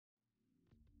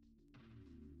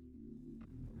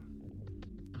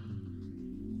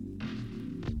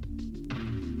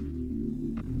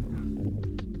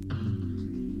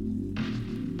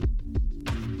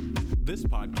This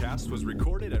podcast was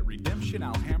recorded at Redemption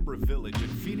Alhambra Village in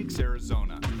Phoenix,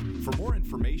 Arizona. For more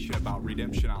information about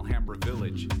Redemption Alhambra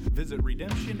Village, visit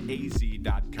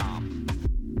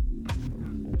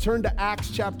redemptionaz.com. Turn to Acts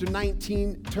chapter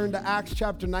 19. Turn to Acts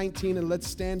chapter 19 and let's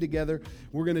stand together.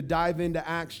 We're going to dive into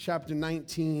Acts chapter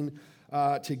 19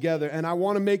 together. And I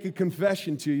want to make a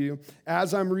confession to you.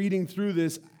 As I'm reading through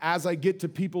this, as I get to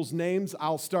people's names,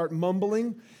 I'll start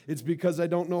mumbling. It's because I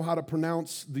don't know how to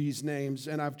pronounce these names.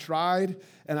 And I've tried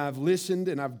and I've listened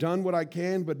and I've done what I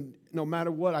can, but no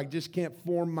matter what, I just can't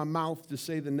form my mouth to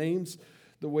say the names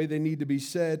the way they need to be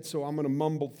said. So I'm going to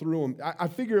mumble through them. I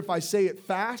figure if I say it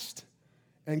fast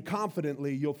and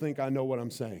confidently, you'll think I know what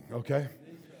I'm saying, okay?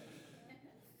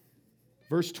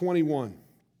 Verse 21.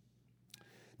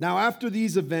 Now, after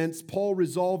these events, Paul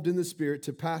resolved in the Spirit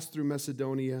to pass through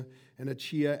Macedonia and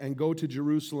Achaia and go to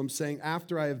Jerusalem, saying,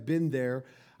 after I have been there,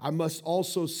 I must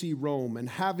also see Rome. And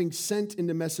having sent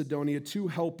into Macedonia 2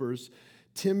 helpers,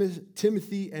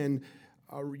 Timothy and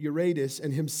Eurytus,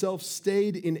 and himself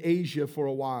stayed in Asia for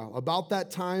a while. About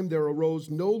that time, there arose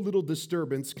no little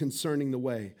disturbance concerning the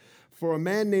way. For a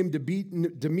man named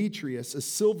Demetrius, a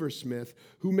silversmith,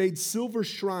 who made silver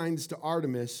shrines to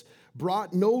Artemis,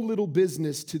 brought no little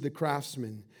business to the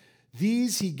craftsmen.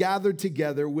 These he gathered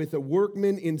together with a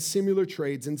workman in similar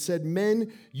trades and said,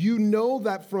 men, you know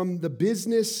that from this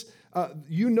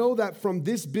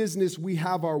business we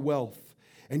have our wealth.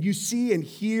 And you see and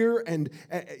hear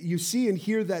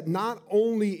that not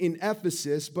only in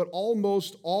Ephesus, but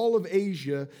almost all of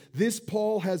Asia, this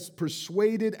Paul has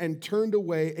persuaded and turned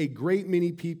away a great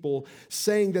many people,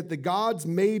 saying that the gods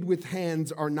made with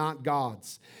hands are not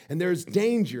gods. And there's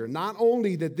danger, not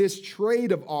only that this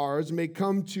trade of ours may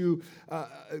come into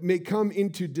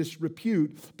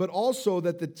disrepute, but also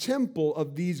that the temple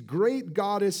of these great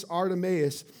goddess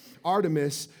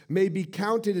Artemis may be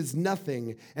counted as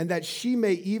nothing, and that she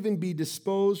may even be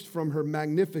disposed from her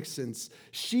magnificence,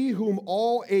 she whom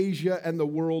all Asia and the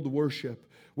world worship.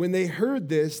 When they heard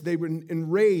this, they were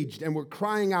enraged and were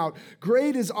crying out,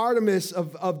 great is Artemis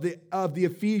of the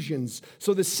Ephesians.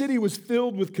 So the city was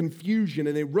filled with confusion,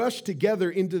 and they rushed together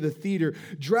into the theater,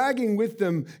 dragging with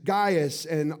them Gaius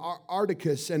and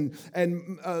Articus and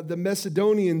the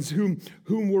Macedonians,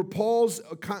 whom were Paul's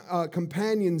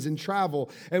companions in travel.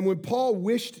 And when Paul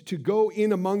wished to go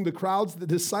in among the crowds, the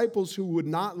disciples who would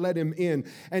not let him in,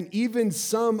 and even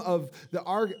some of the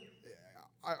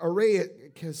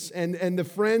Areopagus and the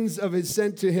friends of his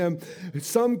sent to him.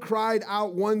 Some cried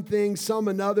out one thing, some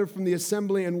another from the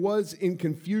assembly, and was in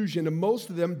confusion. And most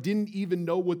of them didn't even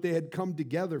know what they had come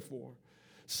together for.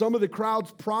 Some of the crowds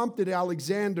prompted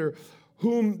Alexander,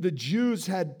 whom the Jews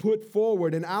had put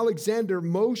forward, and Alexander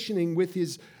motioning with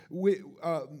his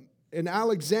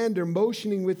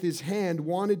hand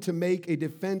wanted to make a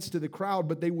defense to the crowd,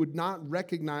 but they would not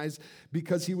recognize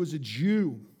because he was a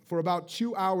Jew. For about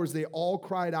 2 hours, they all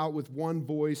cried out with one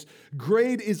voice,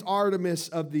 great is Artemis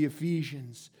of the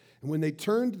Ephesians. And when the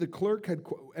town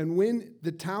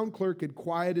clerk had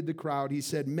quieted the crowd, he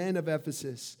said, men of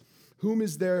Ephesus, whom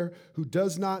is there who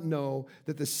does not know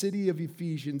that the city of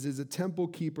Ephesians is a temple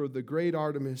keeper of the great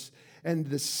Artemis and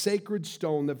the sacred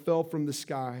stone that fell from the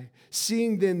sky?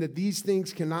 Seeing then that these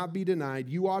things cannot be denied,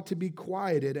 you ought to be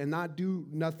quieted and not do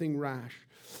nothing rash.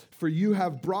 For you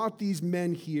have brought these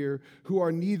men here who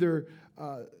are neither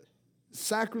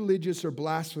sacrilegious or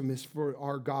blasphemous for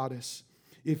our goddess.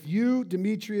 If you,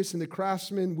 Demetrius, and the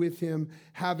craftsmen with him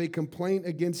have a complaint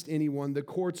against anyone, the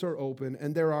courts are open,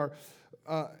 and there are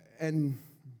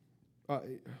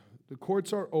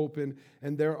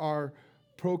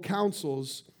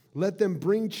proconsuls. Let them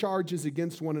bring charges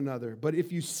against one another. But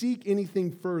if you seek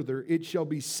anything further, it shall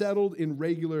be settled in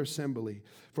regular assembly.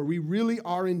 For we really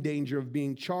are in danger of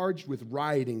being charged with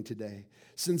rioting today,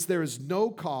 since there is no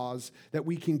cause that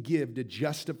we can give to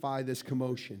justify this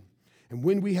commotion. And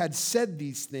when we had said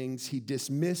these things, he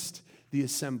dismissed the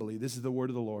assembly. This is the word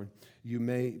of the Lord. You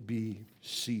may be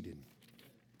seated.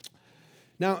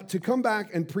 Now, to come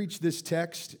back and preach this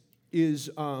text is...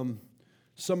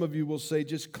 some of you will say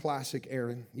just classic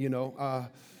Aaron, I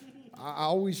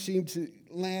always seem to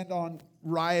land on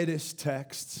riotous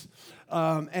texts.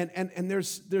 And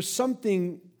there's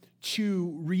something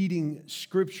to reading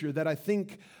Scripture that I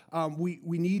think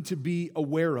we need to be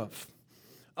aware of.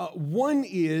 One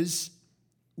is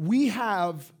we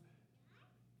have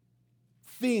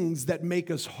things that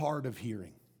make us hard of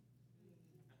hearing.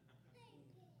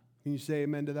 Can you say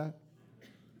amen to that?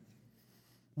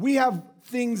 We have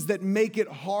things that make it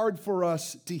hard for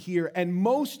us to hear, and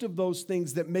most of those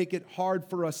things that make it hard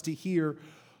for us to hear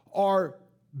are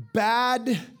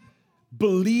bad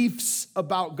beliefs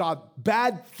about God,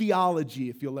 bad theology,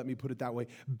 if you'll let me put it that way,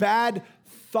 bad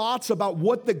thoughts about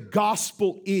what the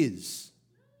gospel is.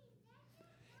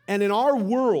 And in our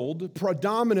world,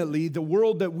 predominantly the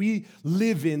world that we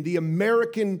live in, the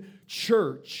American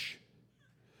church,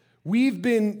 we've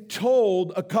been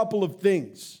told a couple of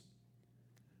things.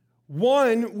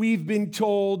 One, we've been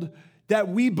told that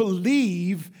we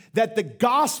believe that the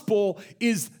gospel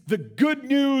is the good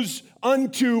news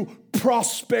unto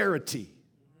prosperity.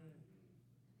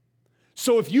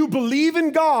 So if you believe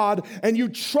in God and you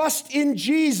trust in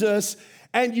Jesus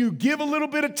and you give a little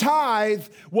bit of tithe,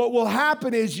 what will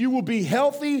happen is you will be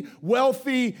healthy,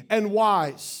 wealthy, and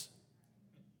wise.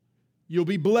 You'll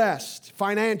be blessed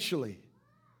financially.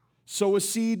 Sow a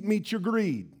seed, meet your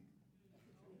greed.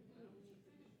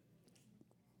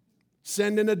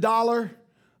 Send in $1,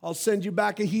 I'll send you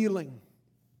back a healing.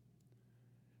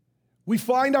 We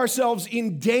find ourselves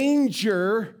in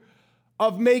danger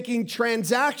of making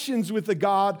transactions with the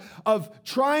God, of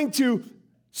trying to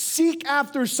seek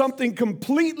after something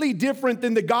completely different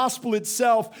than the gospel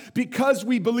itself because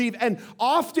we believe. And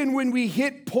often when we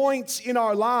hit points in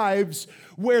our lives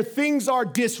where things are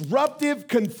disruptive,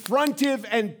 confrontive,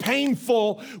 and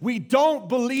painful, we don't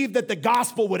believe that the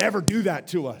gospel would ever do that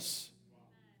to us.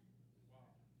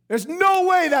 There's no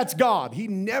way that's God. He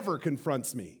never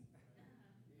confronts me.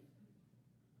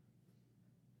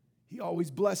 He always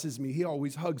blesses me. He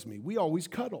always hugs me. We always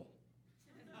cuddle.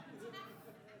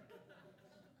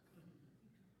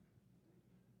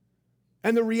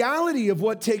 And the reality of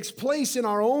what takes place in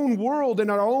our own world, in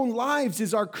our own lives,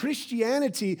 is our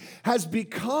Christianity has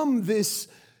become this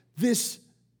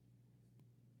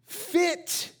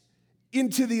fit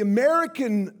into the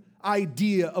American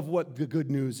idea of what the good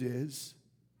news is.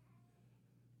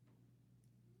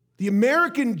 The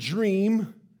American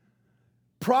dream,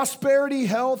 prosperity,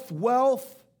 health,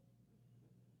 wealth,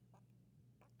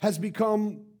 has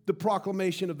become the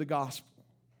proclamation of the gospel.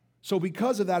 So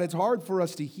because of that, it's hard for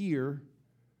us to hear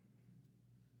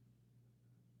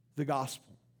the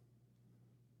gospel.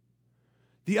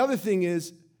 The other thing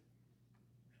is,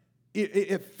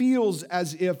 it feels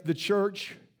as if the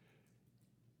church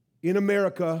in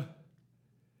America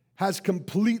has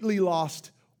completely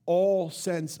lost all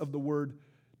sense of the word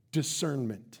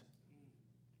discernment.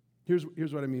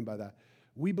 Here's what I mean by that.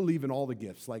 We believe in all the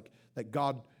gifts, like that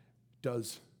God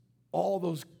does all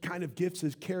those kind of gifts,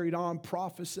 has carried on,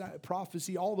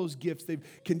 prophecy, all those gifts, they've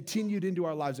continued into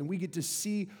our lives, and we get to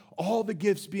see all the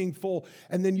gifts being full.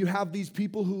 And then you have these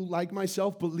people who, like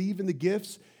myself, believe in the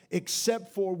gifts,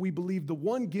 except for we believe the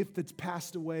one gift that's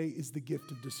passed away is the gift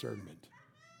of discernment.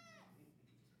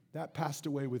 That passed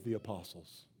away with the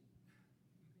apostles.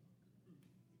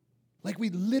 Like we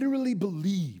literally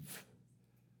believe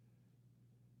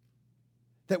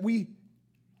that we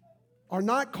are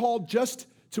not called just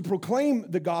to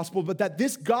proclaim the gospel, but that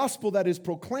this gospel that is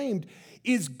proclaimed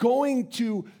is going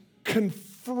to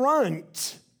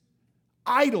confront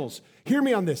idols. Hear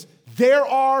me on this. There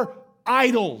are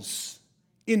idols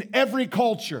in every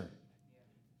culture.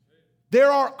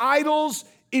 There are idols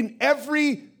in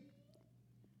every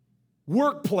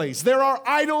workplace. There are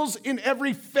idols in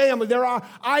every family. There are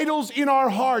idols in our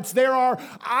hearts. There are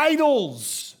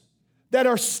idols that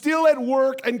are still at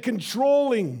work and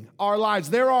controlling our lives.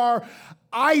 There are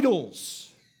idols.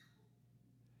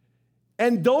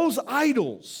 And those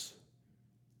idols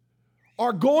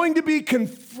are going to be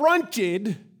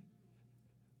confronted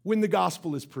when the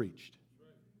gospel is preached.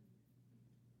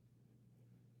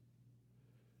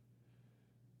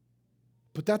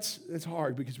 But it's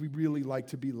hard because we really like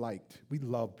to be liked. We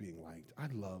love being liked. I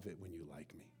love it when you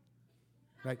like me.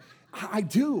 Right? I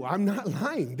do. I'm not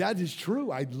lying. That is true.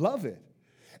 I love it.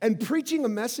 And preaching a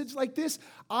message like this,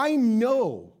 I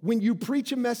know when you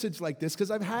preach a message like this,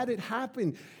 because I've had it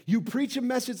happen. You preach a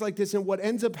message like this, and what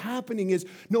ends up happening is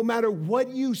no matter what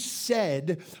you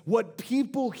said, what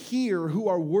people hear who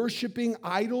are worshiping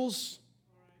idols,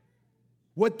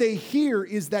 what they hear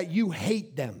is that you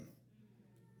hate them.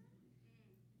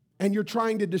 And you're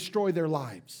trying to destroy their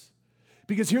lives.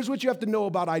 Because here's what you have to know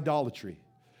about idolatry.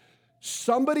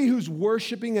 Somebody who's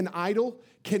worshiping an idol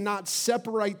cannot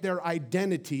separate their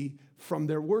identity from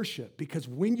their worship. Because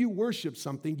when you worship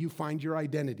something, you find your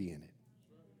identity in it.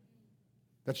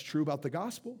 That's true about the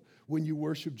gospel. When you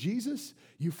worship Jesus,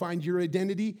 you find your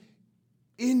identity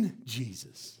in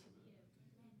Jesus.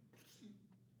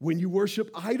 When you worship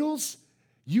idols,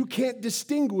 you can't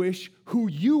distinguish who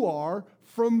you are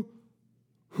from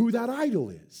who that idol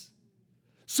is.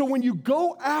 So when you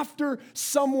go after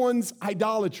someone's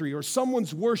idolatry or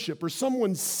someone's worship or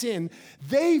someone's sin,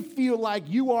 they feel like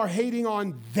you are hating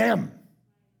on them.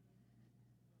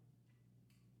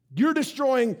 You're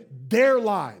destroying their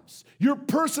lives. You're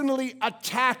personally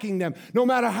attacking them. No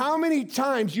matter how many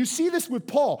times, you see this with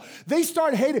Paul. They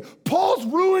start hating. Paul's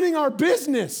ruining our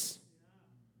business.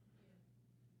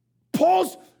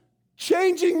 Paul's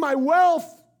changing my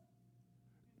wealth.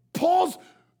 Paul's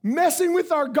messing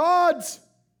with our gods.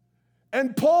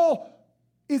 And Paul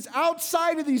is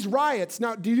outside of these riots.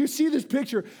 Now, do you see this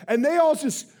picture? And they all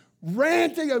just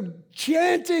ranting and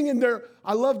chanting, and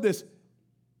I love this,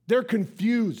 they're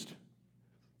confused.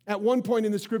 At one point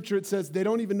in the scripture, it says they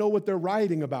don't even know what they're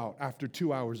rioting about after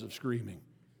 2 hours of screaming.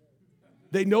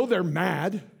 They know they're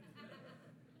mad,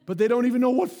 but they don't even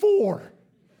know what for.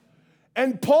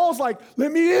 And Paul's like,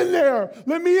 let me in there.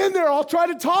 Let me in there. I'll try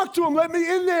to talk to him. Let me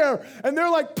in there. And they're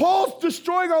like, Paul's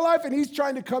destroying our life. And he's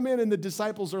trying to come in. And the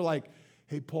disciples are like,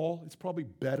 hey, Paul, it's probably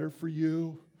better for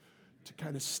you to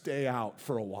kind of stay out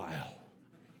for a while.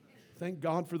 Thank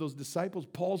God for those disciples.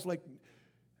 Paul's like,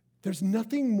 there's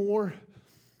nothing more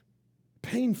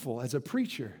painful as a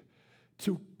preacher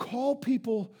to call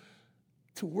people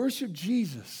to worship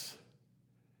Jesus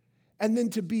and then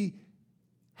to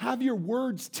have your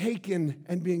words taken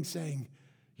and saying,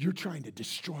 you're trying to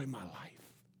destroy my life.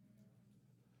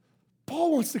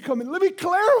 Paul wants to come in. Let me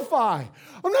clarify.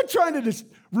 I'm not trying to just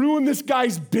ruin this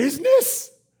guy's business.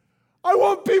 I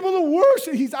want people to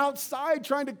worship. He's outside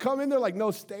trying to come in. They're like, no,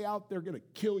 stay out. They're going to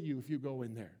kill you if you go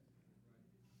in there.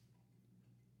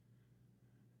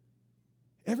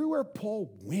 Everywhere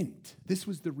Paul went, this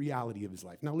was the reality of his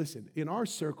life. Now listen, in our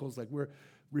circles, like we're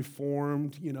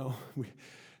Reformed,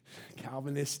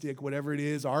 Calvinistic, whatever it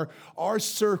is, our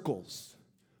circles,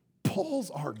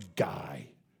 Paul's our guy.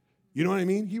 You know what I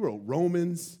mean? He wrote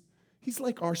Romans. He's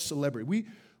like our celebrity.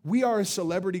 We are a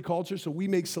celebrity culture, so we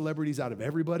make celebrities out of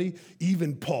everybody,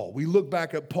 even Paul. We look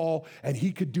back at Paul, and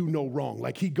he could do no wrong.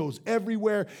 Like, he goes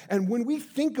everywhere. And when we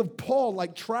think of Paul,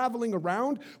 like, traveling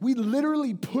around, we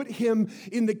literally put him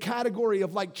in the category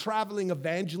of, like, traveling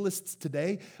evangelists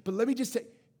today. But let me just say,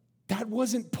 that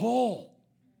wasn't Paul.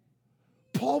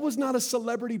 Paul was not a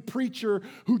celebrity preacher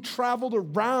who traveled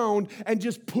around and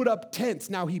just put up tents.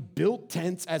 Now, he built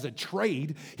tents as a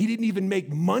trade. He didn't even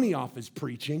make money off his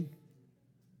preaching.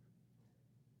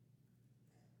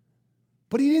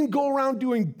 But he didn't go around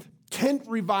doing tent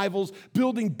revivals,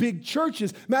 building big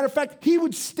churches. Matter of fact, he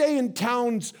would stay in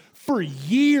towns for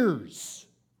years.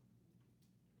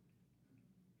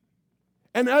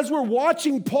 And as we're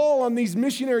watching Paul on these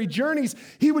missionary journeys,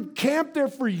 he would camp there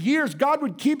for years. God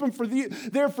would keep him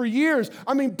there for years.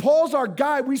 I mean, Paul's our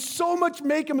guy. We so much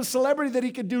make him a celebrity that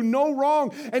he could do no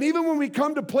wrong. And even when we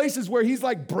come to places where he's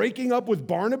like breaking up with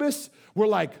Barnabas, we're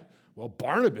like, well,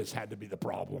 Barnabas had to be the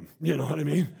problem. You know what I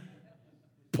mean?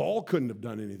 Paul couldn't have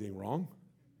done anything wrong.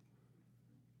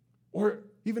 Or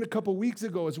even a couple weeks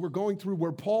ago, as we're going through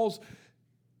where Paul's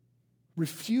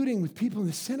refuting with people in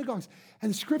the synagogues, and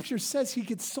the scripture says he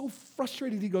gets so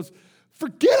frustrated, he goes,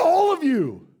 forget all of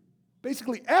you.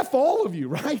 Basically, F all of you,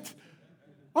 right?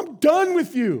 I'm done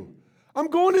with you. I'm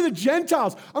going to the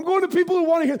Gentiles. I'm going to people who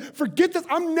want to hear. Forget this.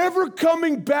 I'm never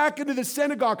coming back into the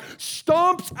synagogue.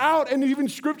 Stomps out, and even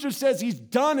scripture says he's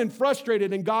done and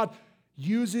frustrated, and God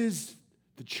uses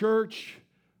the church,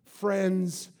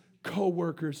 friends,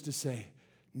 co-workers to say,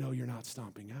 no, you're not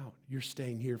stomping out. You're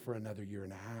staying here for another year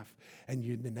and a half. And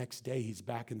the next day, he's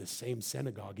back in the same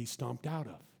synagogue he stomped out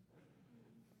of.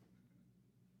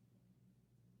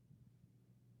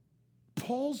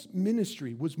 Paul's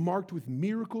ministry was marked with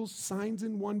miracles, signs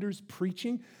and wonders,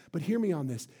 preaching. But hear me on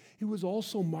this. It was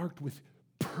also marked with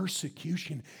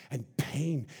persecution and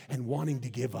pain and wanting to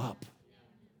give up.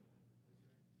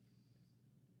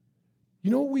 You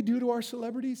know what we do to our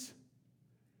celebrities?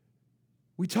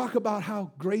 We talk about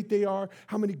how great they are,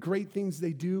 how many great things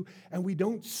they do, and we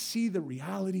don't see the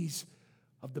realities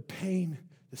of the pain,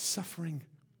 the suffering,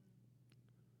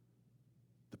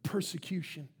 the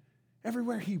persecution.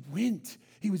 Everywhere he went,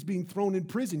 he was being thrown in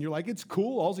prison. You're like, it's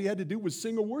cool. All he had to do was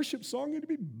sing a worship song and to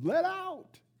be let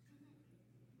out.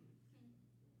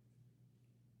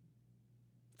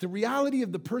 The reality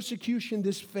of the persecution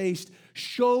this faced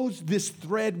shows this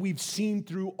thread we've seen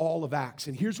through all of Acts.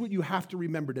 And here's what you have to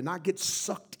remember to not get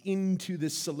sucked into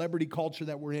this celebrity culture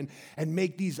that we're in and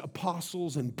make these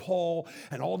apostles and Paul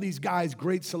and all these guys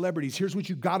great celebrities. Here's what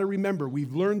you got to remember.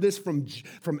 We've learned this from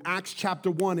Acts chapter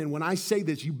 1. And when I say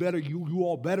this, you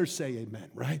all better say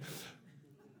amen, right?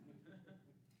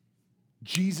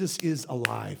 Jesus is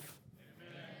alive.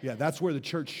 Amen. Yeah, that's where the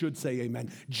church should say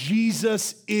amen.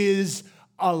 Jesus is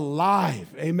alive.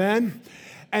 Amen.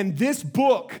 And this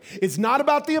book is not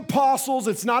about the apostles.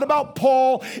 It's not about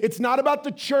Paul. It's not about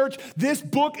the church. This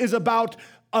book is about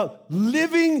a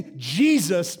living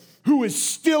Jesus who is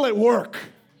still at work.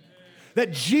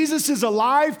 That Jesus is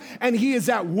alive and he is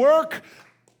at work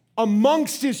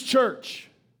amongst his church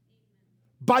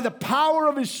by the power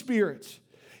of his Spirit.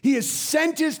 He has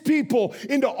sent his people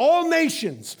into all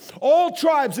nations, all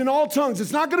tribes, and all tongues.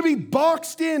 It's not going to be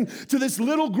boxed in to this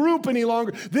little group any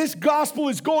longer. This gospel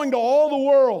is going to all the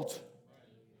world.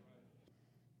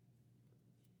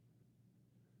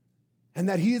 And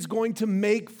that he is going to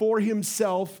make for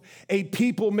himself a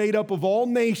people made up of all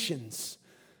nations.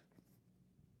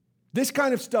 This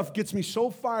kind of stuff gets me so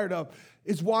fired up,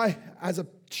 is why as a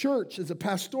church, as a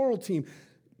pastoral team,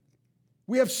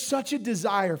 we have such a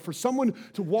desire for someone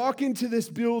to walk into this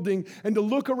building and to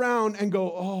look around and go,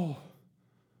 oh,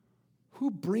 who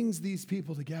brings these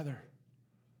people together?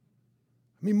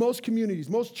 I mean, most communities,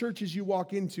 most churches you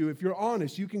walk into, if you're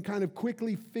honest, you can kind of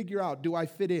quickly figure out, do I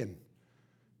fit in?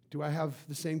 Do I have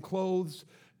the same clothes?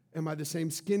 Am I the same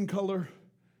skin color?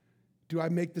 Do I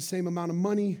make the same amount of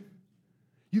money?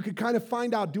 You could kind of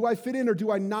find out, do I fit in or do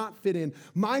I not fit in?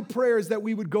 My prayer is that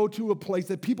we would go to a place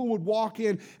that people would walk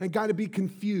in and kind of be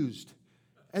confused.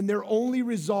 And their only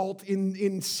result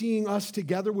in seeing us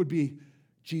together would be,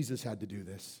 Jesus had to do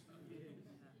this.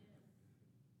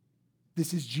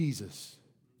 This is Jesus.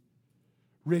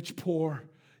 Rich, poor,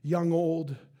 young,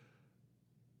 old,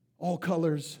 all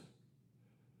colors,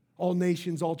 all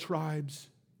nations, all tribes,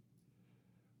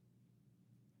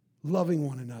 loving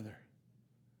one another.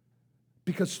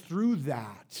 Because through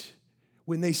that,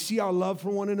 when they see our love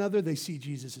for one another, they see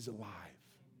Jesus is alive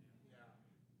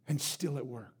and still at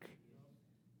work.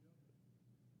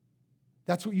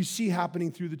 That's what you see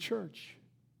happening through the church.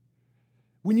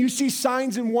 When you see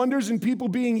signs and wonders and people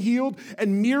being healed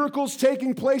and miracles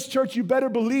taking place, church, you better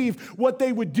believe what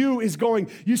they would do is going,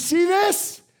 you see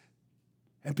this?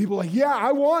 And people are like, yeah,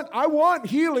 I want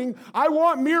healing. I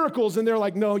want miracles. And they're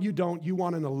like, no, you don't. You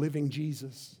want a living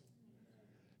Jesus.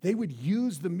 They would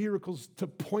use the miracles to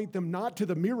point them not to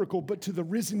the miracle, but to the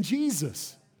risen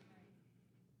Jesus.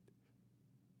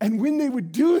 And when they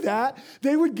would do that,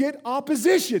 they would get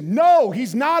opposition. No,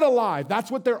 he's not alive. That's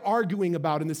what they're arguing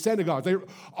about in the synagogues.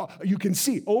 You can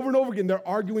see over and over again, they're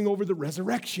arguing over the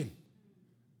resurrection.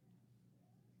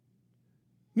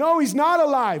 No, he's not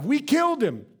alive. We killed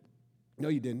him. No,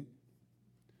 you didn't.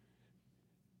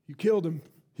 You killed him.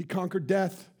 He conquered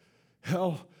death,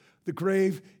 hell, the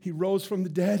grave. He rose from the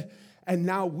dead, and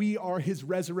now we are his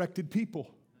resurrected people.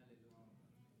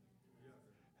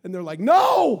 And they're like,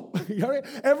 no!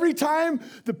 Every time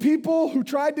the people who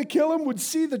tried to kill him would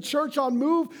see the church on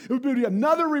move, it would be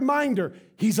another reminder,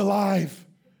 he's alive.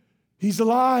 He's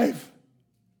alive.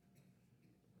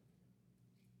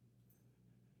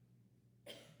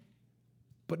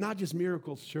 But not just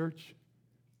miracles, church.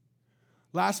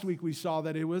 Last week we saw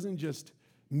that it wasn't just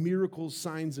miracles,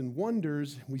 signs, and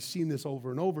wonders, we've seen this over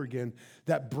and over again,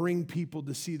 that bring people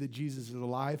to see that Jesus is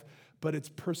alive, but it's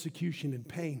persecution and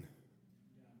pain.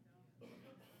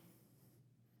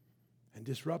 And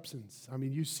disruptions. I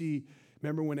mean, you see,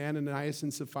 remember when Ananias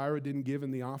and Sapphira didn't give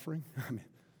in the offering? I mean,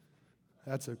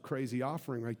 that's a crazy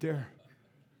offering right there.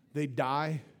 They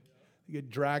die, they get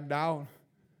dragged out.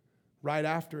 Right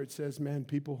after it says, man,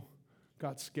 people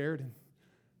got scared and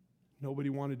nobody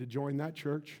wanted to join that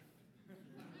church.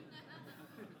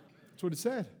 That's what it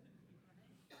said.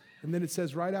 And then it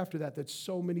says right after that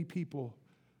so many people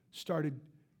started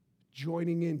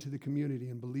joining into the community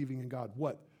and believing in God.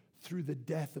 What? Through the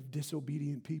death of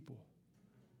disobedient people.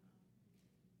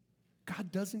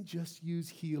 God doesn't just use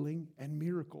healing and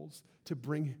miracles to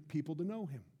bring people to know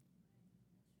him.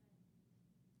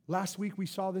 Last week we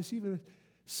saw this even with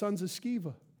sons of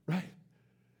Sceva, right?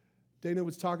 Dana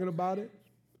was talking about it.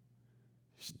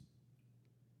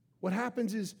 What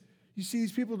happens is you see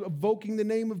these people evoking the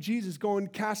name of Jesus, going,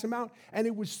 cast him out. And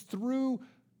it was through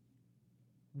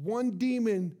one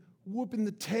demon whooping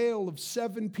the tail of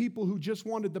 7 people who just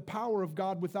wanted the power of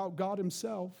God without God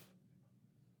himself,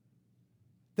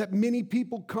 that many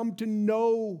people come to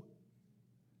know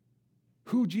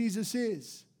who Jesus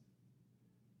is.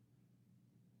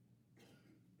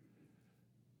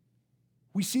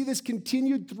 We see this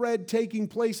continued thread taking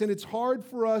place, and it's hard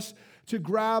for us to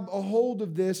grab a hold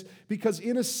of this because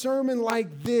in a sermon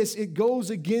like this, it goes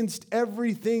against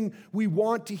everything we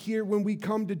want to hear when we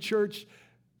come to church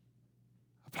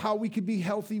of how we could be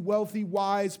healthy, wealthy,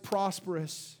 wise,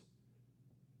 prosperous.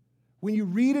 When you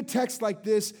read a text like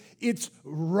this, it's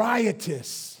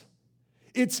riotous.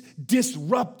 It's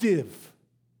disruptive.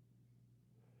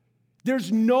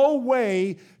 There's no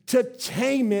way to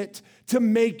tame it to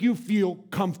make you feel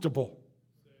comfortable.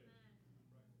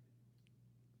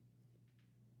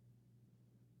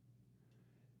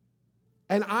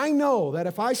 And I know that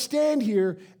if I stand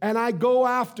here and I go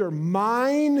after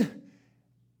mine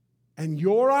and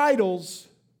your idols,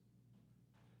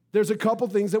 there's a couple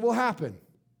things that will happen.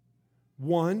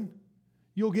 One,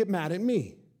 you'll get mad at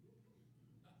me.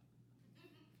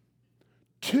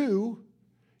 Two,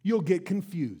 you'll get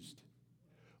confused.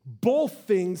 Both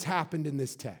things happened in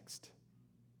this text.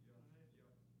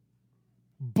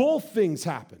 Both things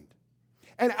happened.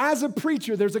 And as a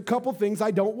preacher, there's a couple things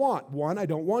I don't want. One, I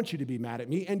don't want you to be mad at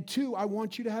me. And two, I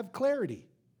want you to have clarity.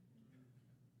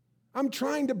 I'm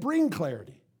trying to bring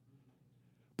clarity.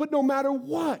 But no matter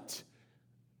what,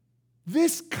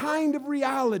 this kind of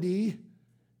reality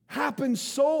happens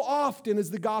so often as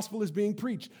the gospel is being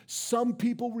preached. Some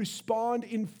people respond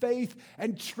in faith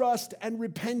and trust and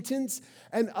repentance,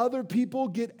 and other people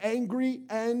get angry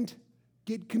and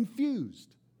get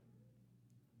confused.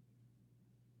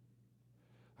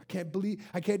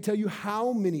 I can't tell you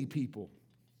how many people,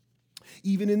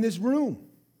 even in this room,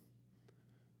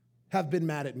 have been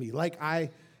mad at me. Like I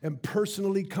am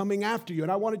personally coming after you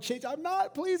and I want to change. I'm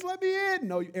not, please let me in.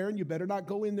 No, Aaron, you better not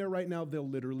go in there right now. They'll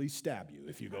literally stab you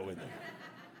if you go in there.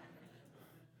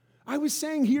 I was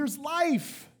saying, here's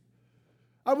life.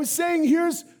 I was saying,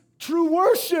 here's true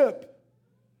worship.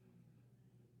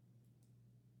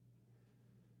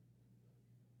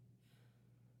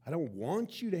 I don't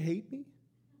want you to hate me.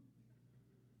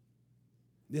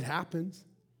 It happens.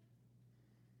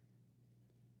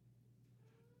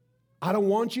 I don't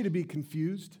want you to be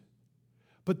confused.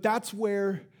 But that's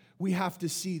where we have to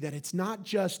see that it's not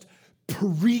just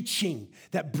preaching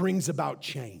that brings about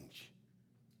change.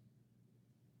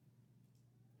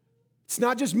 It's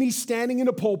not just me standing in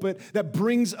a pulpit that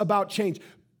brings about change.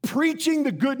 Preaching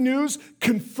the good news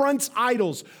confronts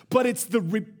idols, but it's the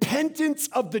repentance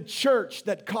of the church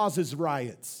that causes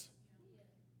riots.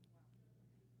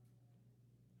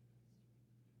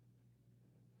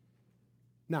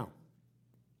 Now,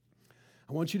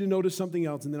 I want you to notice something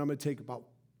else, and then I'm going to take about,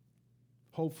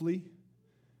 hopefully,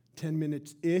 10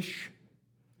 minutes-ish.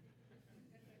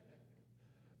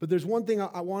 But there's one thing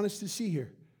I want us to see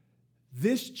here.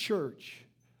 This church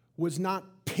was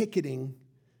not picketing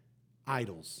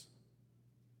idols.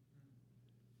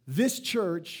 This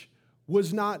church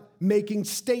was not making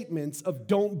statements of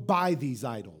don't buy these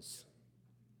idols.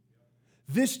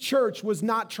 This church was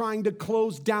not trying to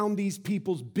close down these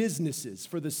people's businesses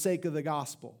for the sake of the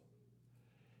gospel.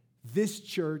 This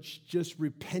church just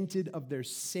repented of their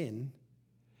sin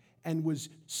and was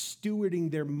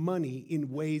stewarding their money in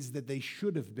ways that they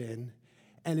should have been,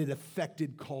 and it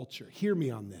affected culture. Hear me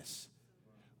on this.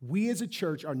 We as a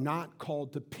church are not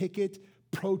called to picket,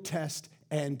 protest,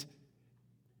 and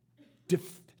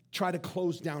try to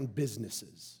close down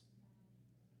businesses.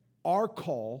 Our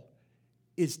call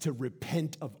is to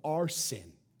repent of our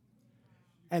sin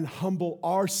and humble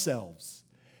ourselves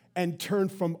and turn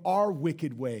from our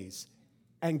wicked ways,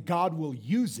 and God will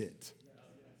use it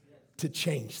to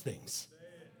change things.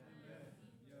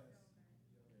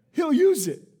 He'll use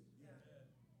it.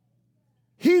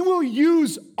 He will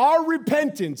use our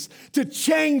repentance to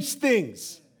change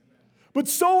things. But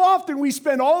so often we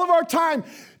spend all of our time,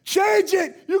 change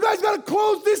it. You guys got to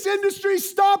close this industry,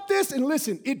 stop this. And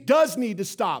listen, it does need to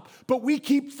stop, but we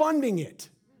keep funding it.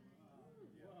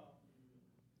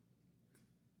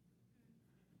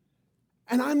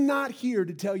 And I'm not here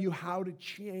to tell you how to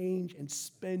change and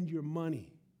spend your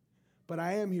money, but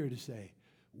I am here to say,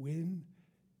 when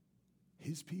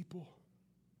His people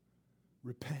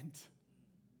repent,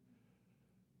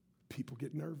 people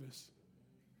get nervous.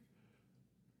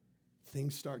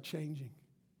 Things start changing.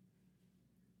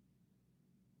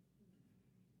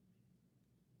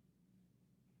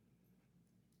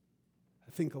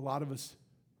 I think a lot of us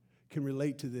can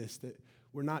relate to this, that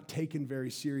we're not taken very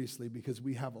seriously because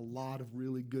we have a lot of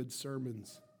really good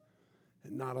sermons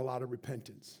and not a lot of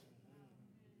repentance.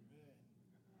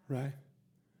 Right?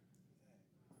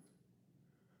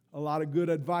 A lot of good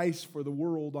advice for the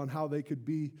world on how they could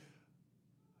be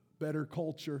better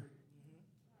culture.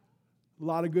 A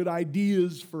lot of good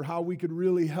ideas for how we could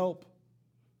really help.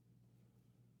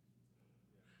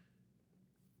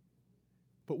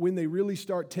 But when they really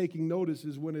start taking notice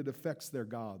is when it affects their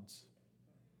gods,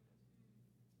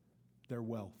 their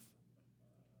wealth.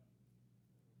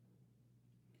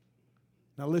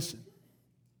 Now listen,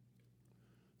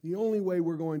 the only way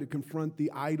we're going to confront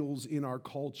the idols in our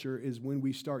culture is when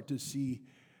we start to see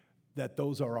that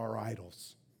those are our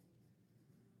idols.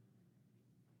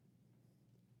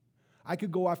 I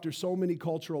could go after so many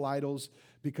cultural idols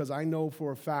because I know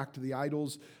for a fact the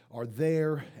idols are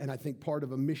there, and I think part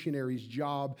of a missionary's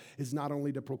job is not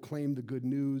only to proclaim the good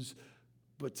news,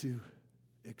 but to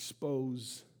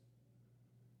expose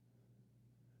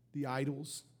the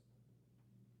idols.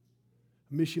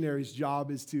 A missionary's job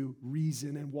is to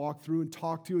reason and walk through and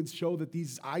talk to and show that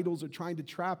these idols are trying to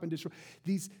trap and destroy.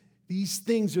 These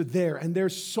things are there, and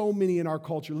there's so many in our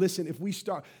culture. Listen, if we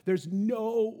start, there's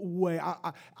no way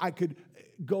I could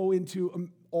go into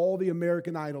all the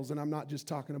American Idols, and I'm not just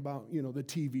talking about, the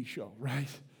TV show, right?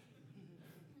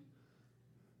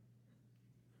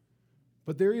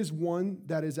 But there is one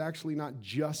that is actually not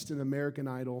just an American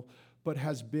Idol, but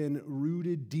has been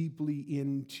rooted deeply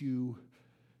into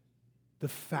the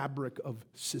fabric of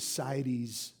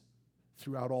societies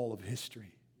throughout all of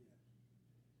history.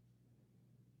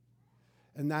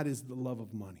 And that is the love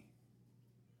of money.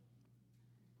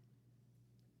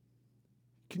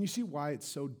 Can you see why it's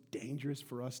so dangerous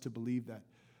for us to believe that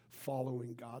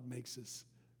following God makes us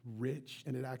rich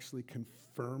and it actually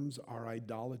confirms our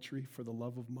idolatry for the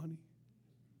love of money?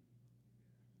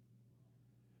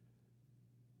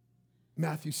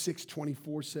 Matthew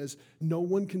 6:24 says, "No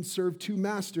one can serve two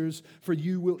masters, for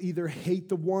you will either hate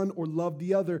the one or love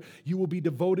the other. You will be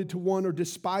devoted to one or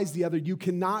despise the other. You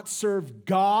cannot serve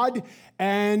God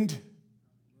and..."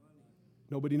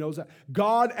 Nobody knows that.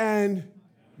 God and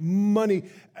money.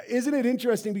 Isn't it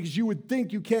interesting? Because you would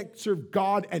think you can't serve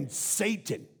God and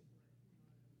Satan.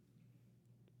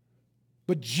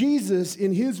 But Jesus,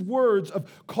 in his words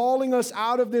of calling us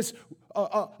out of this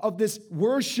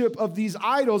worship of these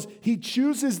idols, he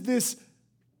chooses this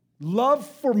love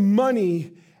for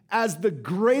money as the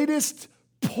greatest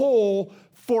pull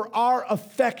for our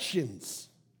affections.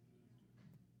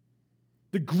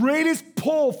 The greatest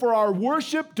pull for our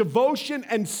worship, devotion,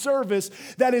 and service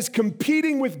that is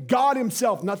competing with God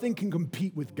himself. Nothing can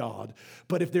compete with God.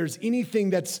 But if there's anything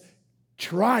that's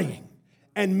trying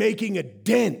and making a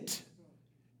dent,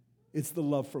 it's the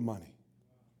love for money.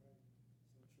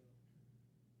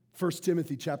 1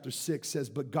 Timothy chapter 6 says,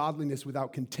 "But godliness with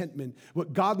contentment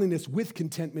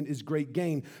is great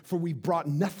gain. For we brought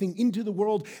nothing into the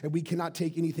world, and we cannot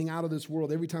take anything out of this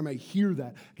world." Every time I hear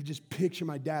that, I can just picture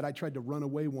my dad. I tried to run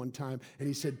away one time, and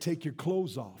he said, "Take your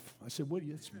clothes off." I said, "What?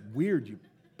 It's weird, you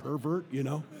pervert,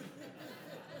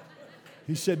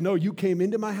 He said, "No, you came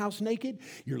into my house naked.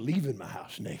 You're leaving my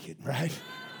house naked, right?"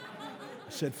 I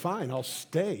said, "Fine, I'll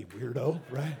stay, weirdo,"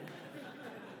 right?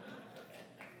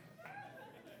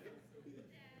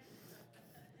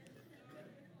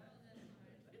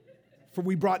 For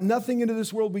we brought nothing into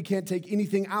this world, we can't take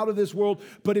anything out of this world.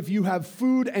 But if you have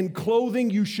food and clothing,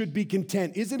 you should be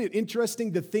content. Isn't it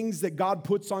interesting the things that God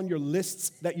puts on your lists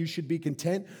that you should be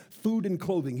content? Food and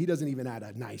clothing. He doesn't even add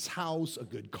a nice house, a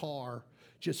good car,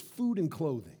 just food and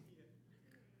clothing.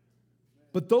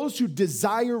 But those who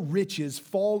desire riches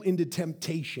fall into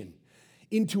temptation,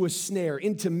 into a snare,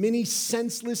 into many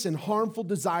senseless and harmful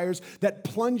desires that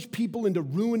plunge people into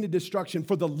ruin and destruction.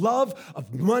 For the love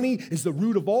of money is the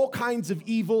root of all kinds of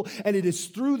evil, and it is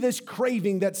through this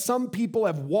craving that some people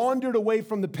have wandered away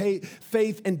from the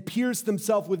faith and pierced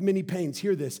themselves with many pains.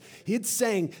 Hear this. It's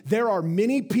saying there are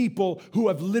many people who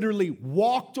have literally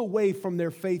walked away from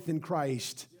their faith in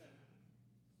Christ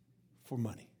for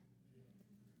money.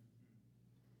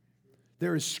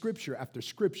 There is scripture after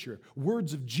scripture,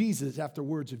 words of Jesus after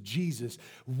words of Jesus,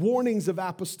 warnings of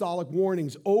apostolic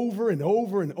warnings over and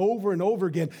over and over and over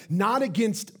again, not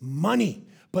against money,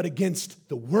 but against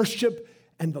the worship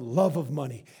and the love of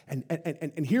money.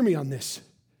 And hear me on this.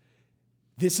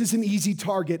 This is an easy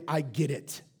target, I get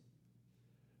it.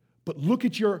 But look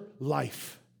at your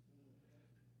life.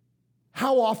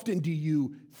 How often do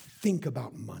you think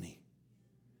about money?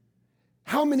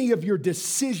 How many of your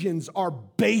decisions are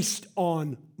based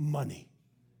on money?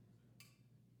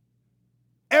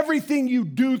 Everything you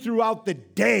do throughout the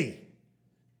day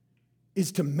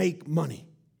is to make money.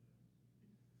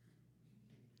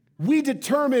 We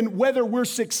determine whether we're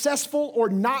successful or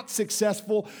not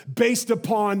successful based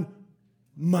upon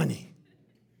money.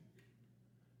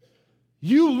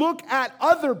 You look at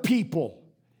other people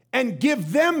and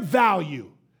give them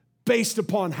value based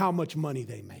upon how much money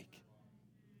they make.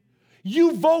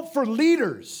 You vote for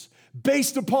leaders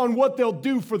based upon what they'll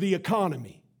do for the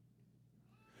economy.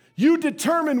 You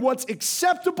determine what's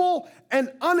acceptable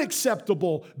and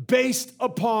unacceptable based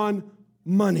upon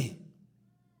money.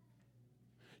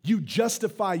 You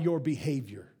justify your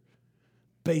behavior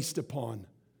based upon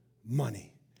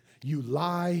money. You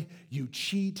lie, you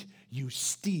cheat, you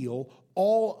steal,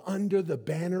 all under the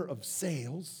banner of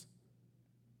sales,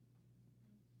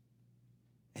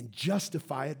 and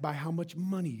justify it by how much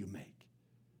money you make.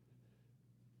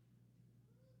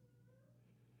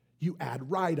 You add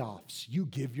write-offs. You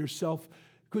give yourself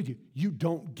Good. You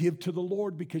don't give to the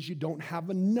Lord because you don't have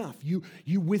enough. You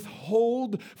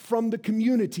withhold from the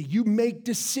community. You make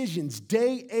decisions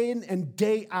day in and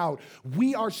day out.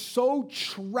 We are so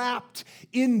trapped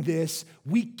in this,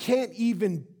 we can't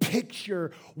even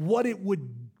picture what it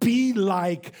would be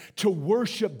like to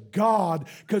worship God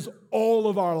because all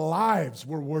of our lives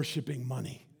we're worshiping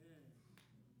money.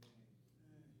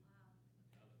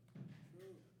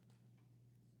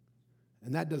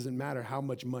 And that doesn't matter how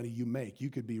much money you make. You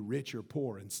could be rich or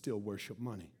poor and still worship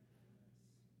money.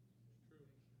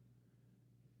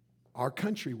 Our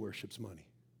country worships money.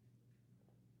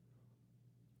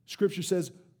 Scripture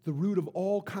says the root of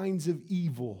all kinds of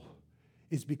evil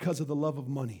is because of the love of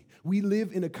money. We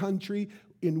live in a country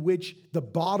in which the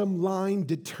bottom line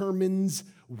determines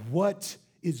what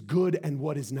is good and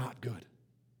what is not good.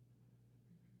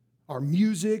 Our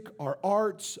music, our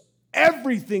arts,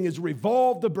 everything is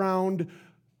revolved around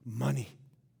money.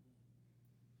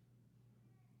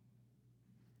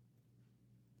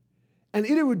 And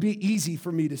it would be easy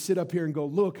for me to sit up here and go,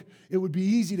 look, it would be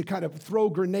easy to kind of throw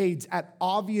grenades at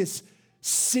obvious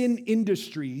sin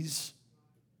industries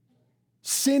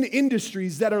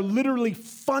that are literally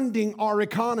funding our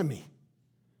economy.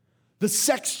 The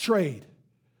sex trade,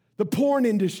 the porn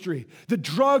industry, the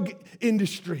drug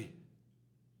industry.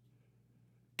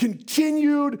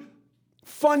 Continued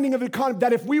funding of the economy,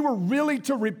 that if we were really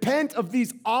to repent of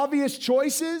these obvious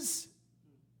choices,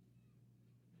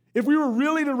 if we were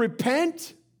really to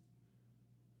repent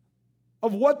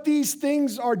of what these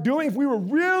things are doing, if we were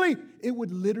really, it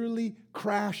would literally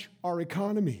crash our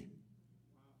economy.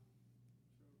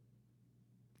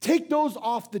 Take those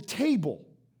off the table,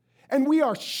 and we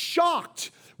are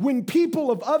shocked when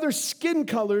people of other skin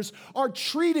colors are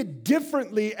treated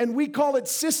differently, and we call it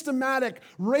systematic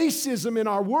racism in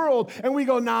our world, and we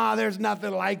go, nah, there's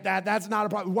nothing like that. That's not a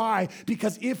problem. Why?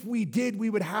 Because if we did, we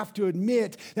would have to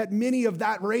admit that many of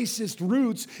that racist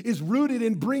roots is rooted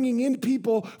in bringing in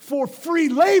people for free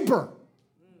labor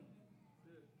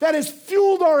that has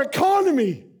fueled our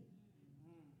economy.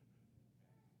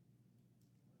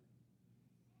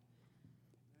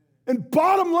 And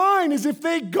bottom line is, if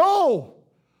they go,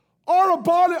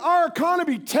 our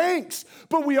economy tanks,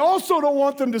 but we also don't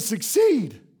want them to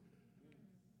succeed.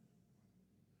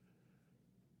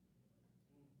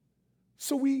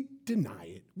 So we deny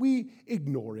it. We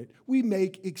ignore it. We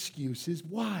make excuses.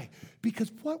 Why?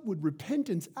 Because what would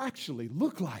repentance actually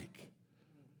look like?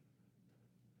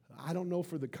 I don't know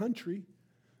for the country,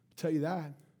 I'll tell you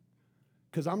that.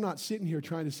 Because I'm not sitting here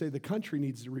trying to say the country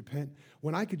needs to repent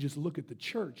when I could just look at the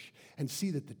church and see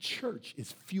that the church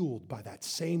is fueled by that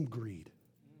same greed.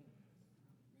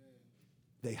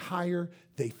 They hire,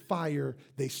 they fire,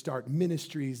 they start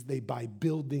ministries, they buy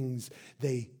buildings,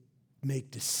 they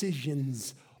make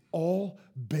decisions, all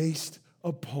based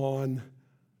upon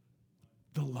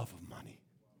the love of money.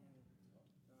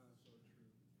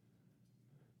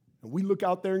 And we look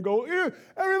out there and go,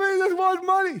 everybody just wants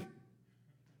money.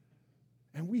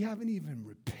 And we haven't even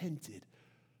repented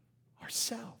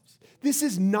ourselves. This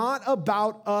is not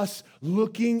about us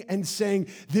looking and saying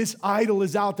this idol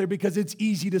is out there because it's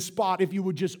easy to spot if you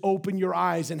would just open your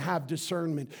eyes and have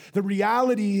discernment. The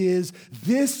reality is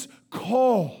this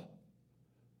call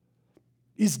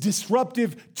is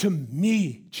disruptive to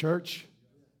me, church.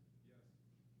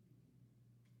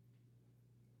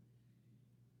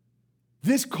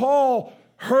 This call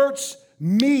hurts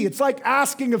me. It's like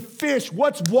asking a fish,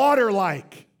 what's water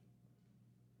like?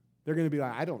 They're going to be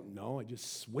like, I don't know. I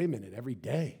just swim in it every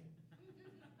day.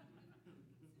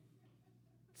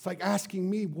 It's like asking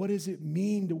me, what does it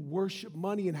mean to worship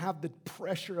money and have the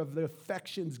pressure of the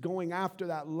affections going after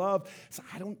that love?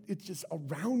 It's just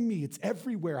around me. It's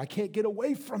everywhere. I can't get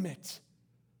away from it.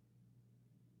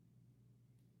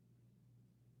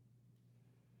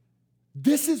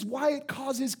 This is why it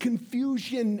causes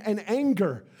confusion and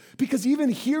anger. Because even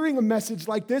hearing a message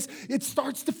like this, it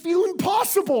starts to feel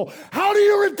impossible. How do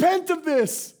you repent of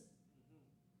this?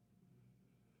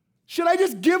 Should I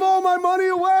just give all my money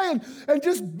away and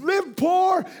just live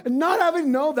poor and not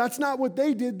having? No, that's not what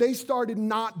they did. They started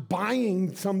not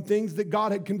buying some things that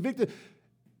God had convicted.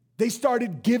 They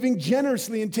started giving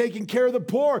generously and taking care of the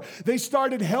poor. They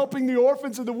started helping the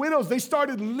orphans and the widows. They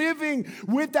started living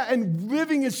with that and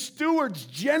living as stewards,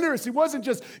 generous. It wasn't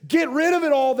just get rid of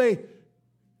it all. They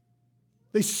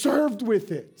served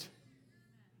with it.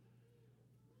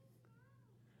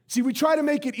 See, we try to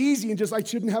make it easy and just, I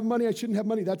shouldn't have money.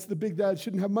 That's the big, I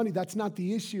shouldn't have money. That's not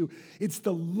the issue. It's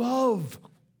the love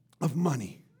of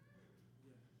money.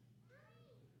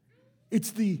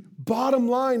 It's the bottom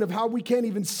line of how we can't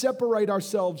even separate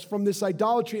ourselves from this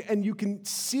idolatry, and you can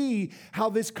see how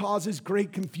this causes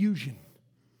great confusion.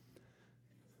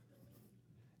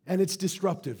 And it's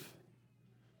disruptive.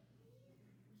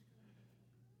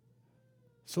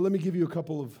 So let me give you a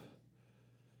couple of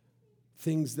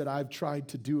things that I've tried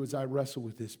to do as I wrestle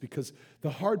with this, because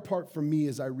the hard part for me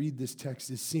as I read this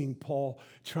text is seeing Paul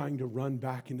trying to run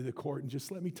back into the court and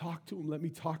just let me talk to him, let me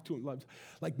talk to him.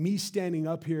 Like me standing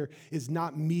up here is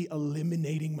not me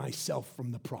eliminating myself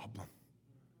from the problem.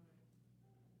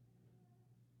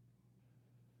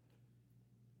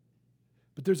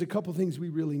 But there's a couple things we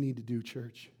really need to do,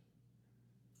 church.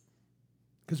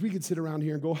 Because we could sit around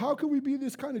here and go, how can we be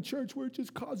this kind of church where it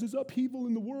just causes upheaval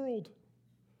in the world?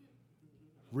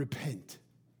 Repent.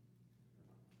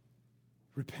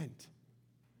 Repent.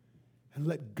 And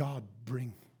let God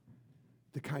bring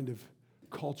the kind of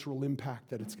cultural impact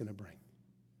that it's going to bring.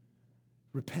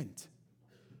 Repent.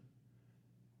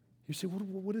 You say,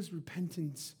 what does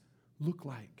repentance look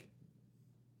like?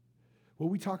 Well,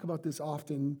 we talk about this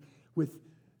often with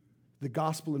the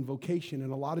gospel and vocation,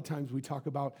 and a lot of times we talk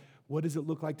about what does it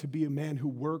look like to be a man who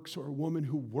works or a woman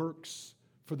who works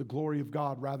for the glory of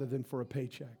God rather than for a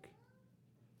paycheck.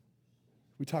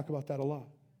 We talk about that a lot.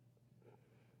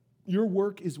 Your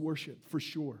work is worship, for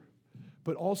sure.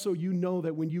 But also you know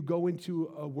that when you go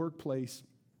into a workplace,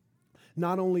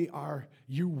 not only are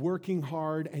you working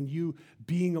hard and you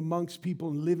being amongst people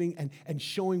and living and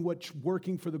showing what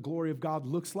working for the glory of God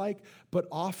looks like, but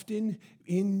often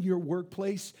in your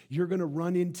workplace, you're going to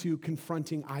run into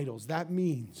confronting idols. That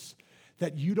means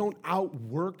that you don't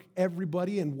outwork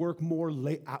everybody and work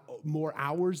more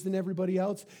hours than everybody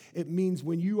else. It means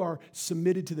when you are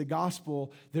submitted to the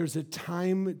gospel, there's a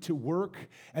time to work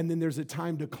and then there's a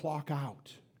time to clock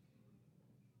out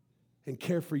and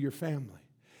care for your family.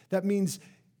 That means,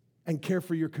 and care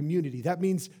for your community. That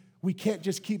means we can't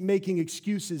just keep making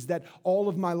excuses that all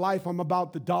of my life I'm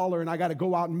about the dollar and I got to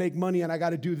go out and make money and I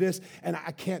got to do this and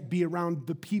I can't be around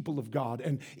the people of God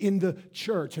and in the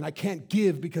church and I can't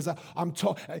give because I'm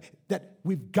taught that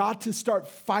we've got to start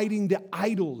fighting the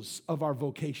idols of our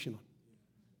vocation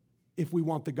if we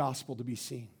want the gospel to be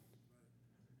seen.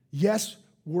 Yes,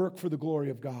 work for the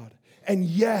glory of God. And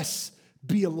yes,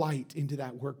 be a light into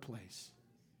that workplace.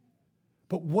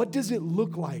 But what does it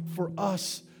look like for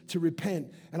us to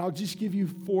repent? And I'll just give you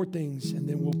 4 things and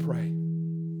then we'll pray.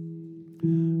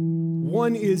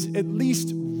 One is at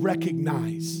least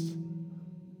recognize.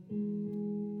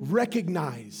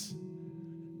 Recognize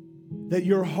that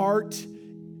your heart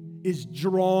is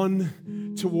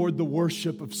drawn toward the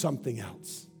worship of something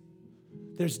else.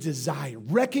 There's desire.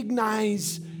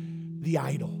 Recognize the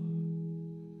idol.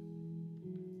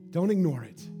 Don't ignore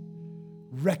it.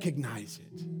 Recognize it.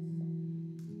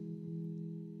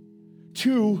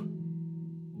 2,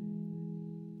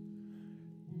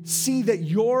 see that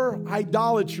your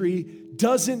idolatry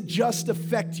doesn't just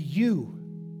affect you,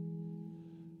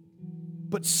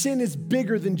 but sin is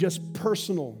bigger than just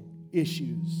personal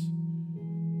issues.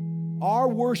 Our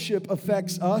worship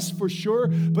affects us for sure,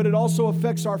 but it also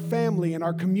affects our family and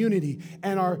our community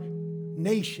and our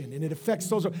nation, and it affects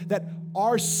those that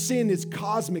our sin is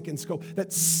cosmic in scope,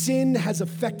 that sin has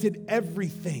affected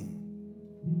everything.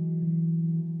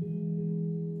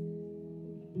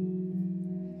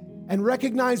 And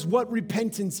recognize what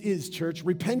repentance is, church.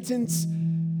 Repentance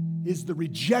is the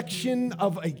rejection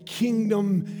of a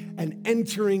kingdom and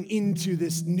entering into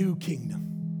this new kingdom.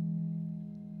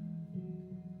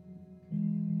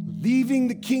 Leaving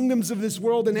the kingdoms of this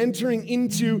world and entering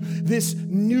into this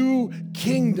new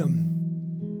kingdom.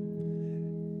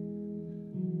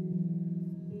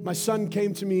 My son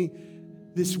came to me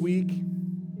this week,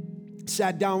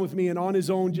 sat down with me, and on his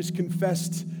own just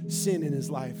confessed sin in his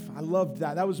life. I loved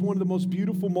that. That was one of the most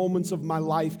beautiful moments of my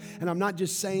life. And I'm not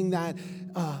just saying that,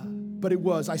 but it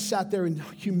was. I sat there in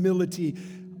humility,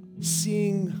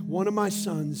 seeing one of my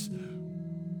sons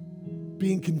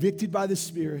being convicted by the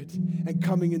Spirit and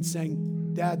coming and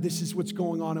saying, Dad, this is what's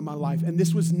going on in my life. And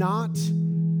this was not,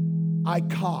 I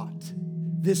caught.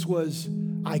 This was,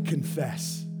 I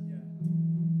confess.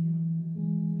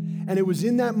 And it was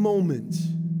in that moment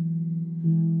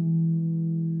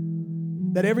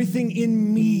that everything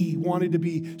in me wanted to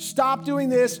be, stop doing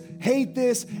this, hate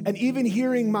this, and even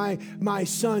hearing my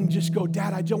son just go,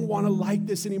 Dad, I don't want to like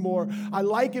this anymore. I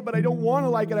like it, but I don't want to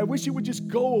like it. I wish it would just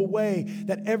go away.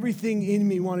 That everything in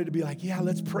me wanted to be like, yeah,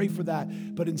 let's pray for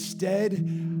that. But instead,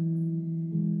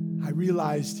 I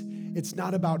realized it's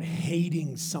not about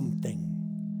hating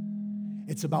something.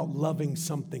 It's about loving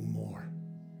something more.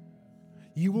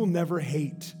 You will never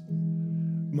hate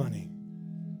money.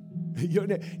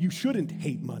 You shouldn't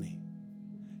hate money.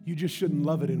 You just shouldn't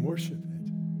love it and worship it.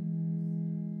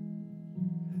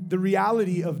 The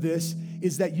reality of this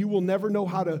is that you will never know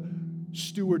how to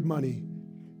steward money,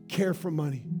 care for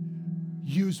money,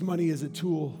 use money as a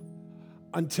tool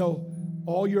until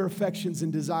all your affections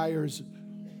and desires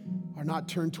are not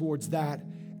turned towards that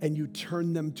and you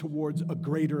turn them towards a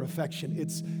greater affection.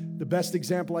 It's the best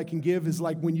example I can give is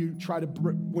like when you try to,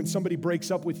 when somebody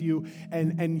breaks up with you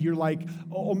and you're like,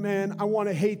 oh man, I want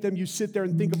to hate them. You sit there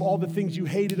and think of all the things you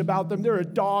hated about them. They're a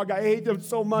dog. I hate them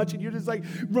so much. And you just like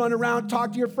run around,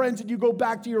 talk to your friends, and you go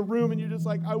back to your room and you're just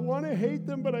like, I want to hate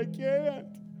them, but I can't.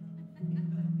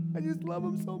 I just love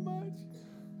them so much.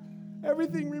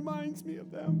 Everything reminds me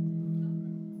of them.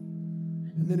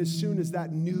 And then as soon as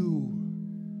that new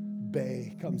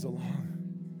bae comes along,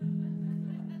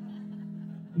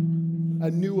 a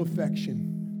new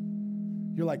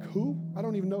affection, you're like, who? I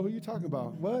don't even know who you're talking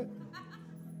about. What?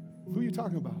 Who are you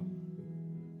talking about?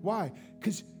 Why?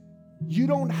 Because you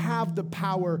don't have the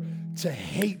power to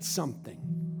hate something.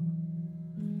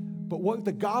 But what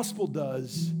the gospel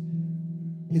does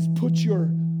is put your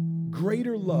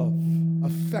greater love,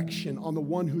 affection on the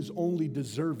one who's only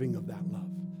deserving of that love.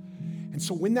 And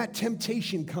so when that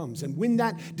temptation comes and when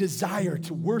that desire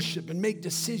to worship and make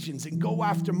decisions and go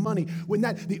after money, when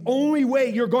that, the only way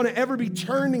you're going to ever be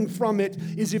turning from it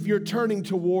is if you're turning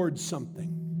towards something.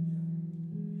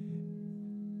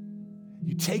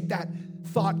 You take that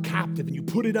thought captive and you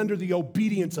put it under the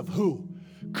obedience of who?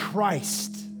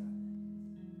 Christ.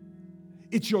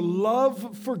 It's your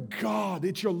love for God.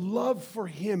 It's your love for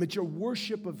Him. It's your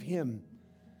worship of Him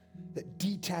that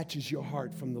detaches your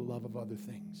heart from the love of other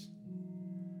things.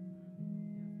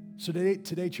 So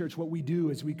today, church, what we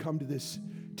do as we come to this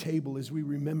table is we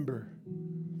remember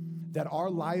that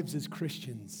our lives as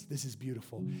Christians, this is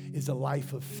beautiful, is a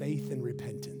life of faith and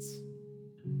repentance.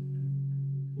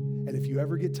 And if you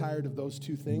ever get tired of those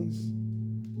two things,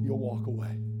 you'll walk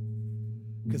away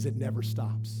because it never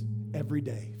stops. Every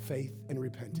day, faith and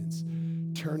repentance.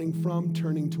 Turning from,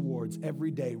 turning towards, every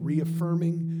day,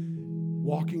 reaffirming,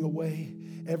 walking away.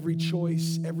 Every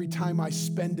choice, every time I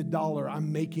spend $1,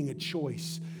 I'm making a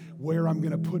choice where I'm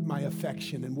going to put my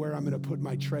affection and where I'm going to put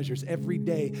my treasures. Every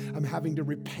day, I'm having to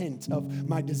repent of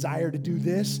my desire to do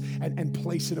this and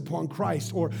place it upon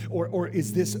Christ. Or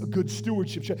is this a good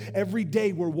stewardship? Every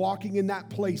day, we're walking in that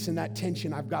place, in that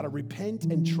tension. I've got to repent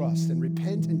and trust and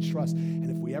repent and trust. And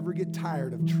if we ever get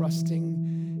tired of trusting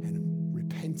and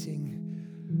repenting,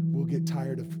 we'll get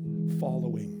tired of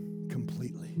following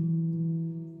completely.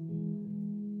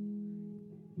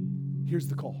 Here's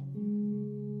the call.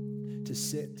 To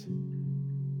sit,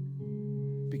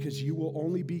 because you will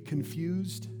only be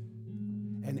confused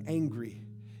and angry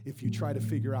if you try to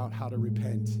figure out how to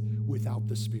repent without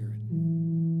the Spirit.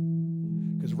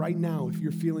 Because right now, if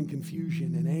you're feeling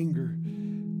confusion and anger,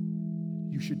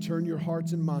 you should turn your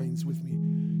hearts and minds with me.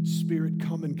 Spirit,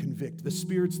 come and convict. The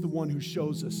Spirit's the one who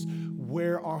shows us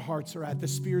where our hearts are at. The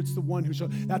Spirit's the one who shows.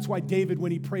 That's why David,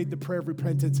 when he prayed the prayer of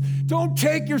repentance, don't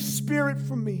take your Spirit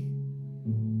from me.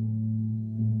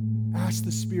 Ask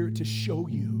the Spirit to show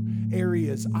you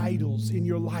areas, idols in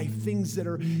your life, things that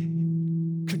are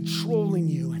controlling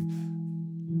you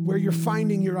and where you're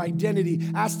finding your identity.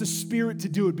 Ask the Spirit to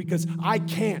do it because I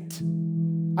can't.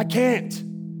 I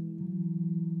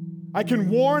can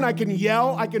warn, I can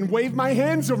yell, I can wave my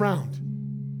hands around.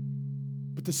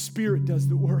 But the Spirit does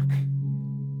the work.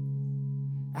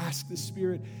 Ask the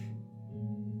Spirit.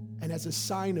 And as a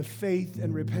sign of faith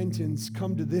and repentance,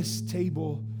 come to this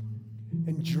table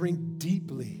and drink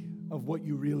deeply of what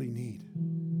you really need.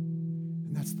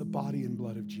 And that's the body and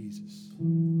blood of Jesus.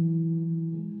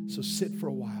 So sit for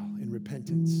a while in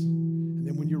repentance. And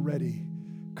then when you're ready,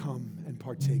 come and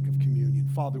partake of communion.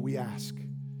 Father, we ask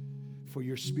for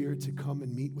your Spirit to come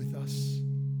and meet with us,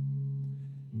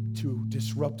 to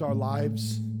disrupt our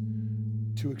lives,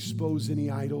 to expose any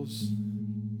idols,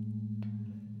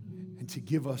 and to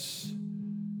give us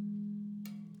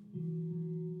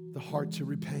the heart to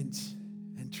repent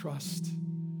and trust.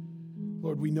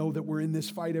 Lord, we know that we're in this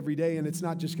fight every day, and it's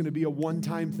not just going to be a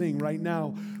one-time thing right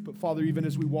now. But Father, even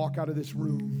as we walk out of this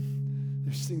room,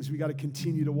 there's things we got to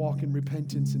continue to walk in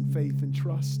repentance and faith and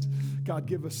trust. God,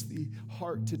 give us the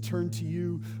heart to turn to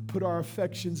you, put our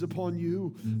affections upon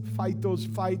you, fight those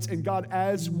fights. And God,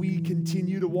 as we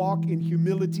continue to walk in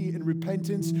humility and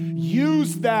repentance,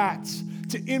 use that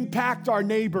to impact our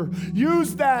neighbor.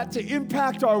 Use that to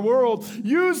impact our world.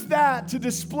 Use that to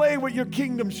display what your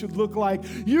kingdom should look like.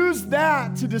 Use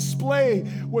that to display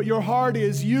what your heart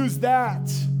is. Use that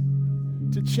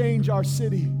to change our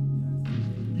city.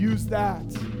 Use that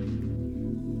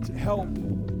to help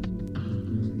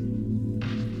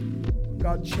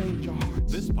God, change our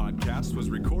hearts. This podcast was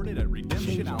recorded at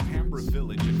Redemption Alhambra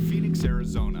Village in Phoenix,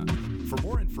 Arizona. For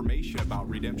more information about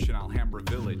Redemption Alhambra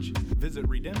Village, visit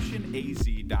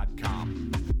redemptionaz.com.